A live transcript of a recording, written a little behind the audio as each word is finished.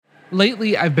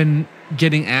Lately, I've been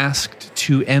getting asked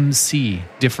to MC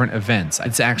different events.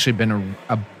 It's actually been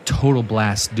a total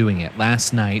blast doing it.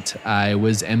 Last night, I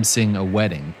was MCing a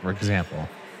wedding, for example,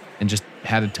 and just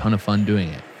had a ton of fun doing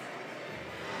it.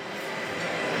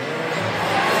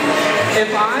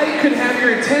 If I could have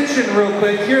your attention real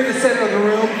quick here in the center of the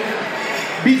room,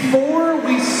 before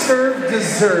we serve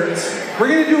dessert, we're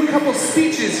going to do a couple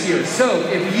speeches here. So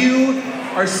if you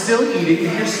are still eating,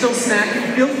 if you're still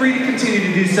snacking, feel free to continue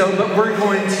to do so, but we're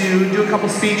going to do a couple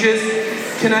speeches.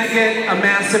 Can I get a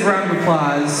massive round of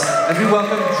applause as we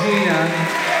welcome Gina,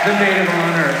 the maid of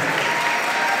honor.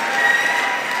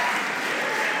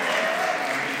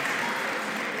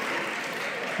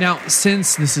 Now,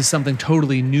 since this is something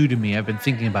totally new to me, I've been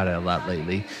thinking about it a lot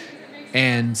lately,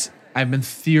 and I've been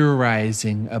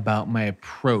theorizing about my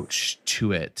approach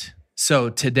to it. So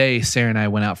today, Sarah and I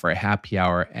went out for a happy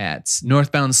hour at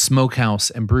Northbound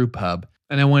Smokehouse and Brew Pub,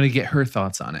 and I wanted to get her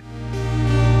thoughts on it.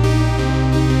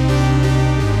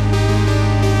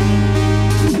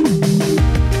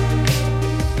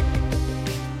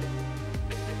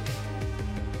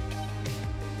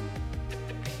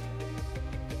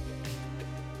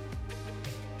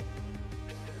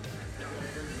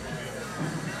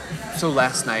 So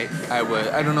last night, I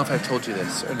don't know if I've told you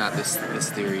this or not,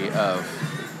 this theory of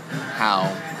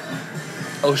how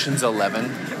Ocean's 11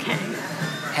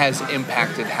 has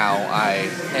impacted how I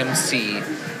MC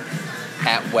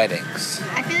at weddings.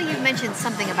 I feel like you've mentioned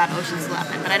something about Ocean's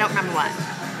 11, but I don't remember what.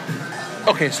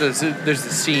 Okay, so there's the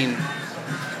scene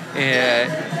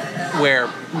where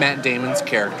Matt Damon's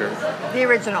character... The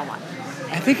original one.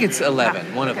 I think it's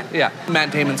 11, one of them. Yeah.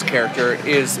 Matt Damon's character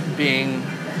is being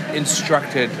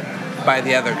instructed by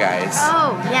the other guys.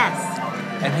 Oh,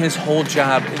 yes. And his whole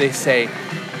job, they say,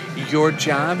 your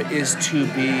job is to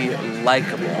be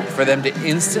likable, for them to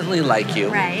instantly like you.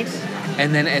 Right.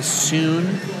 And then as soon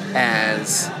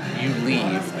as you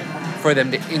leave, for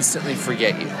them to instantly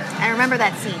forget you. I remember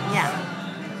that scene, yeah.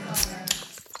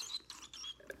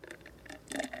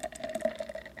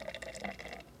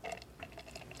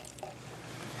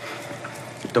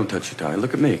 Don't touch your tie.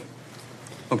 Look at me.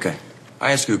 Okay.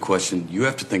 I ask you a question. You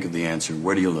have to think of the answer.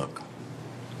 Where do you look?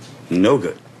 No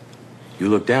good. You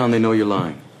look down, they know you're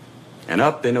lying. And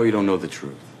up, they know you don't know the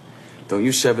truth. Don't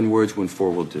use 7 words when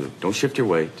 4 will do. Don't shift your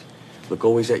weight. Look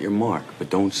always at your mark, but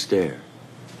don't stare.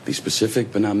 Be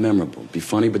specific, but not memorable. Be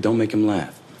funny, but don't make him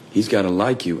laugh. He's got to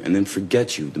like you and then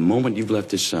forget you the moment you've left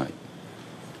his sight.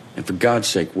 And for God's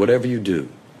sake, whatever you do,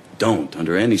 don't,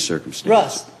 under any circumstance.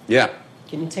 Russ. Yeah.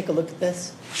 Can you take a look at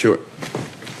this? Sure.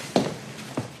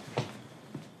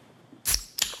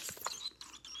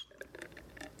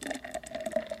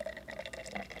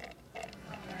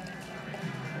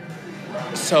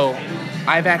 So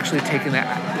I've actually taken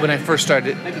that when I first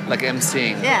started like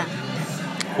emceeing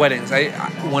weddings.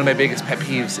 One of my biggest pet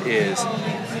peeves is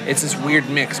it's this weird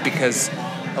mix because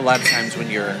a lot of times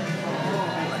when you're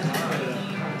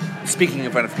speaking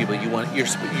in front of people, you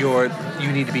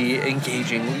need to be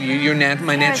engaging.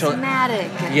 My natural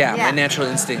my natural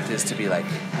instinct is to be like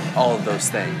all of those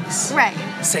things. Right.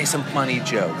 Say some funny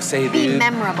jokes. Be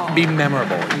memorable. Be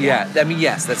memorable. Yeah. I mean,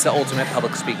 yes, that's the ultimate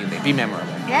public speaking thing. Be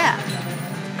memorable. Yeah.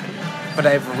 But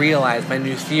I've realized my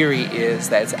new theory is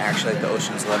that it's actually like the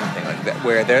Ocean's 11 thing, like that,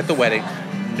 where they're at the wedding,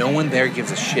 no one there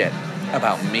gives a shit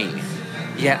about me.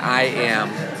 Yet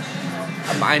I'm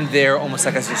there almost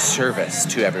like as a service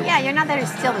to everyone. Yeah, you're not there to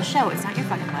steal the show. It's not your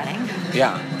fucking wedding.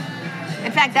 Yeah.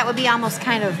 In fact, that would be almost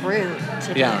kind of rude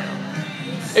to do.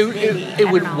 It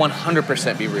would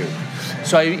 100% be rude.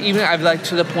 So I've like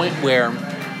to the point where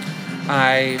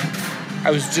I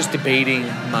was just debating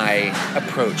my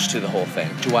approach to the whole thing.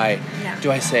 Do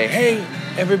I say, hey,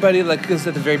 everybody, like, because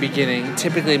at the very beginning,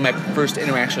 typically my first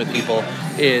interaction with people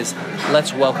is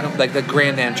let's welcome, like, the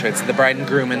grand entrance, the bride and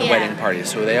groom and the wedding party.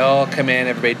 So they all come in,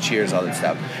 everybody cheers, all that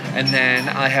stuff. And then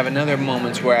I have another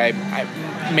moments where I'm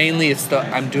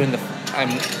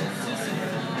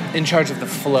in charge of the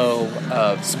flow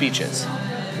of speeches.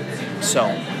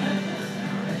 So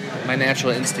my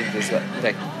natural instinct is that,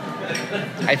 like,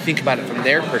 I think about it from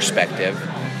their perspective,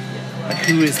 like,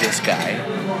 who is this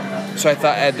guy? So I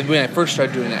thought, when I first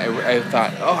started doing it, I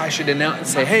thought, I should announce and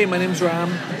say, hey, my name's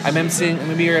Ram, I'm emceeing, I'm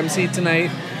going to be your MC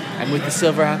tonight, I'm with the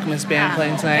Silver Alchemist Band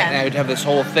playing tonight, and I would have this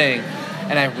whole thing,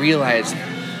 and I realized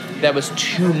that was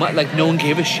too much, like, no one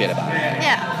gave a shit about it.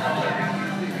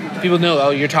 Yeah. People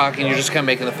know, you're talking, you're just kind of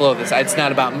making the flow of this, it's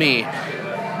not about me.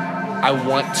 I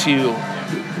want to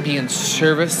be in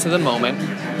service to the moment,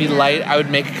 be light. I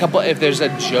would make a couple, if there's a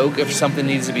joke, if something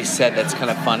needs to be said that's kind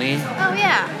of funny. Oh,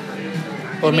 yeah.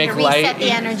 Or make light. Reset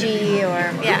the energy,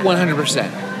 or,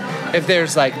 100%. if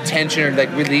there's like tension or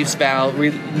like release valve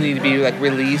need to be like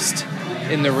released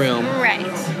in the room,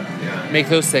 Right. make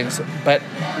those things. But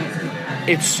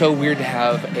it's so weird to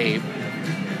have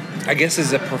I guess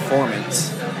as a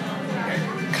performance,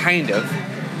 kind of.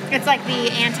 It's like the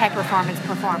anti-performance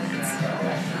performance.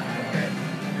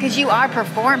 Because you are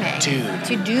performing Dude.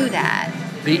 to do that.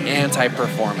 The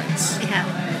anti-performance. Yeah.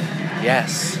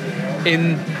 Yes.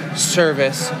 In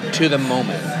service to the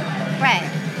moment. Right.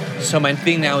 So my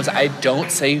thing now is I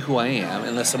don't say who I am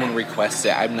unless someone requests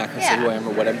it. I'm not going to say who I am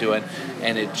or what I'm doing.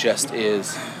 And it just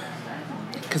is...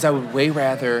 Because I would way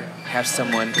rather have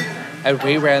someone... I would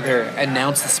way rather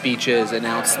announce the speeches,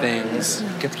 announce things,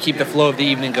 get to keep the flow of the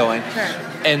evening going. Sure.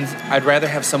 And I'd rather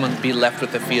have someone be left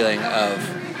with the feeling of,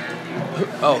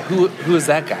 who is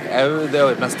that guy? Oh,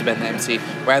 it must have been the MC.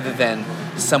 Rather than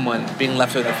someone being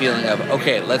left with the feeling of,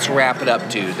 okay, let's wrap it up,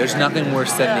 dude. There's nothing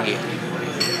worse than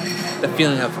the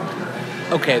feeling of,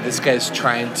 okay, this guy's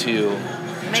trying too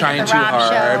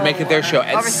hard, make it their show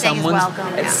at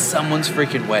someone's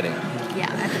freaking wedding. Yeah,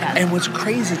 that's bad. And what's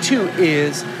crazy too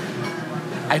is,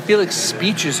 I feel like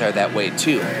speeches are that way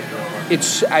too.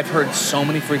 I've heard so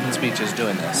many freaking speeches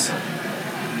doing this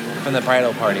from the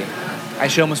bridal party. I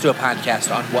should almost do a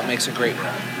podcast on what makes a great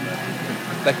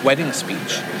like wedding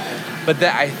speech. But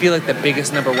I feel like the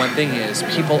biggest number one thing is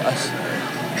people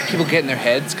get in their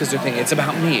heads because they're thinking it's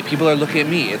about me. People are looking at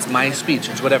me. It's my speech.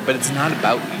 It's whatever. But it's not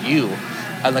about you.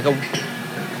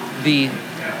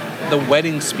 The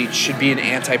wedding speech should be an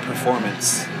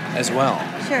anti-performance as well.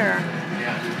 Sure.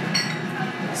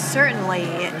 Certainly,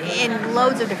 in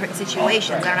loads of different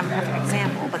situations, I don't have a perfect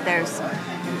example, but there's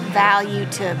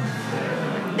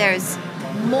there's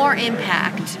more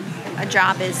impact. A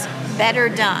job is better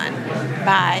done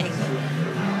by,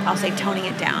 I'll say, toning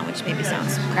it down, which maybe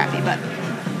sounds crappy, but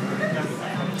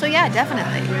so yeah,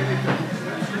 definitely.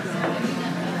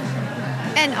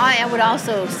 And I would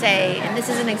also say, and this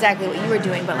isn't exactly what you were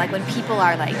doing, but like when people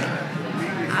are like,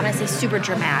 I'm gonna say super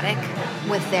dramatic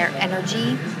with their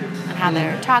energy and how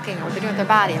they're talking or what they're doing with their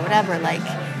body or whatever, like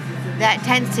that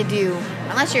tends to do,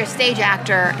 unless you're a stage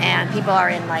actor and people are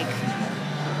in like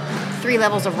 3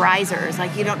 levels of risers,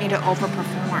 like you don't need to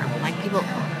overperform. Like people,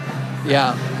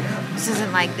 yeah. This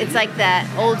isn't like, it's like that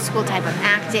old school type of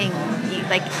acting.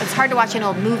 Like it's hard to watch an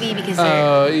old movie because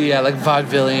they're like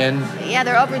vaudevillian. Yeah,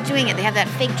 they're overdoing it. They have that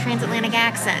fake transatlantic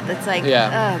accent that's like,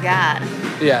 oh God.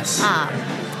 Yes.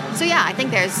 So yeah, I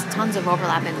think there's tons of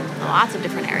overlap in lots of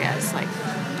different areas, like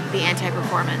the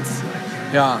anti-performance.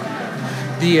 Yeah.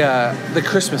 The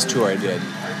Christmas tour I did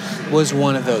was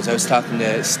one of those. I was talking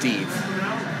to Steve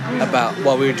about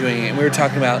while we were doing it, and we were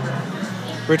talking about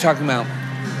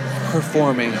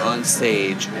performing on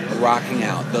stage, rocking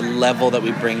out, the level that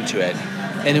we bring to it.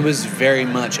 And it was very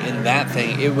much in that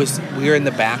thing. We were in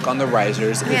the back on the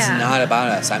risers. It's not about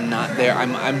us. I'm not there.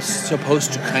 I'm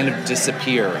supposed to kind of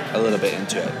disappear a little bit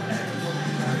into it,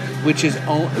 which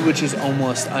is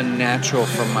almost unnatural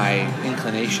for my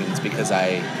inclinations because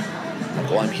I'm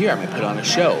here. I'm gonna put on a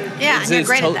show. Yeah, and you're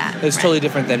great at that. It's totally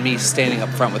different than me standing up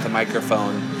front with a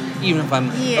microphone, even if I'm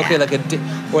okay.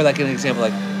 Or like an example,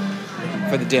 like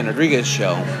for the Dan Rodriguez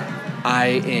show,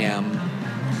 I am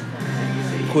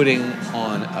putting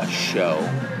on a show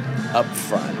up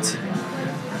front.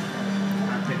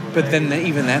 But then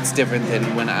even that's different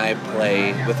than when I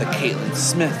play with a Caitlin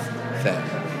Smith thing.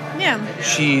 Yeah.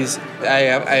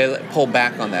 I pull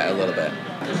back on that a little bit.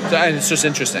 So it's just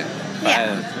interesting.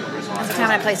 Yeah. There's a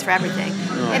time and a place for everything.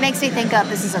 It makes me think of,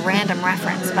 this is a random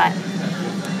reference, but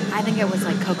I think it was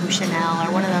like Coco Chanel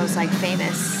or one of those like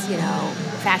famous,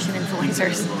 fashion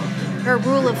influencers. Her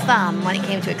rule of thumb when it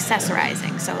came to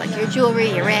accessorizing. So like your jewelry,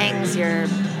 your rings, your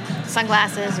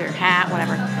sunglasses, your hat,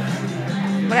 whatever.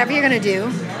 Whatever you're going to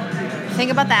do, think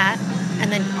about that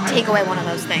and then take away one of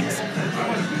those things.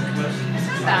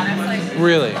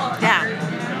 Really? Yeah.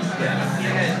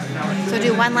 So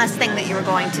do one less thing that you were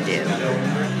going to do.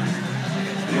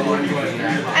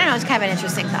 I don't know, it's kind of an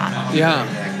interesting thought. Yeah.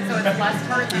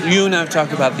 You and I have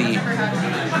talked about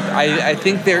I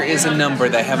think there is a number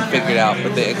that I haven't figured out,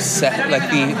 but the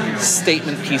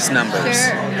statement piece numbers.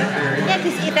 Sure. Yeah,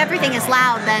 because if everything is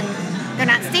loud, then they're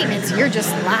not statements, you're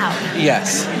just loud.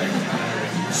 Yes.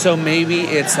 So maybe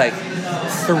it's like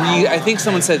 3, I think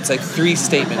someone said it's like 3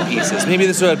 statement pieces. Maybe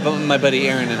this is what my buddy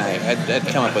Aaron and I had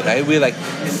come up with. We like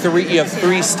 3, you have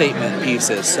 3 statement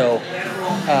pieces. So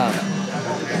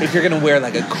if you're going to wear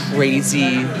like a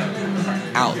crazy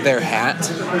out there hat,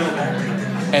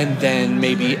 and then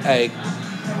maybe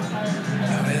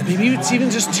it's even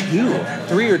just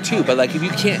 3 or 2, but like if you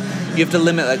can't, you have to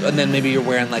limit, like, and then maybe you're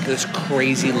wearing like this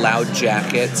crazy loud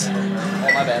jacket,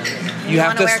 You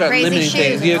have to start limiting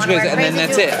things. You and then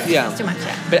that's it. Yeah. That's too much,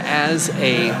 yeah. But as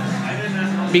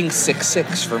being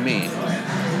 6'6" for me,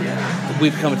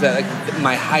 we've come to that, like,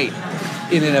 my height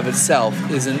in and of itself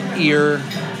is an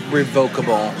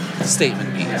irrevocable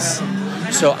statement piece.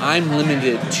 So I'm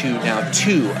limited to now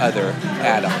 2 other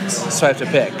add-ons. So I have to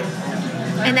pick.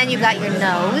 And then you've got your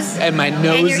nose. And my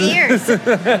nose. And your ears. And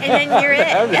then you're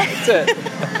it. That's it.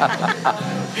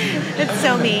 It's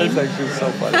so mean. That's actually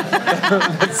so funny.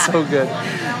 That's so good.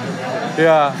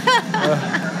 Yeah.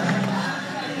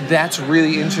 That's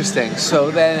really interesting. So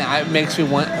then it makes me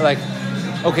want, like,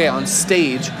 okay, on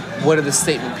stage, what are the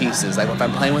statement pieces? Like, if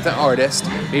I'm playing with an artist,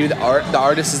 maybe the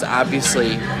artist is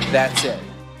obviously, that's it.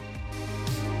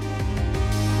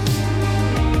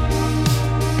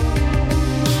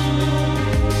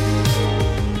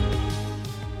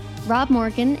 Rob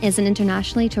Morgan is an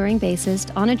internationally touring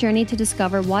bassist on a journey to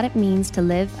discover what it means to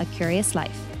live a curious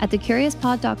life. At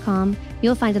thecuriouspod.com,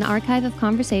 you'll find an archive of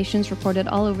conversations recorded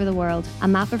all over the world, a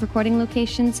map of recording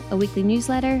locations, a weekly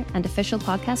newsletter, and official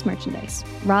podcast merchandise.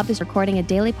 Rob is recording a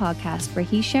daily podcast where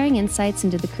he's sharing insights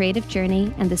into the creative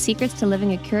journey and the secrets to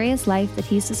living a curious life that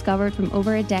he's discovered from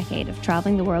over a decade of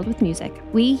traveling the world with music.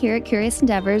 We here at Curious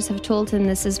Endeavors have told him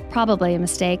this is probably a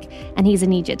mistake, and he's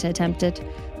an idiot to attempt it.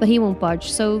 But he won't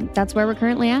budge, so that's where we're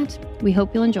currently at. We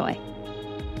hope you'll enjoy.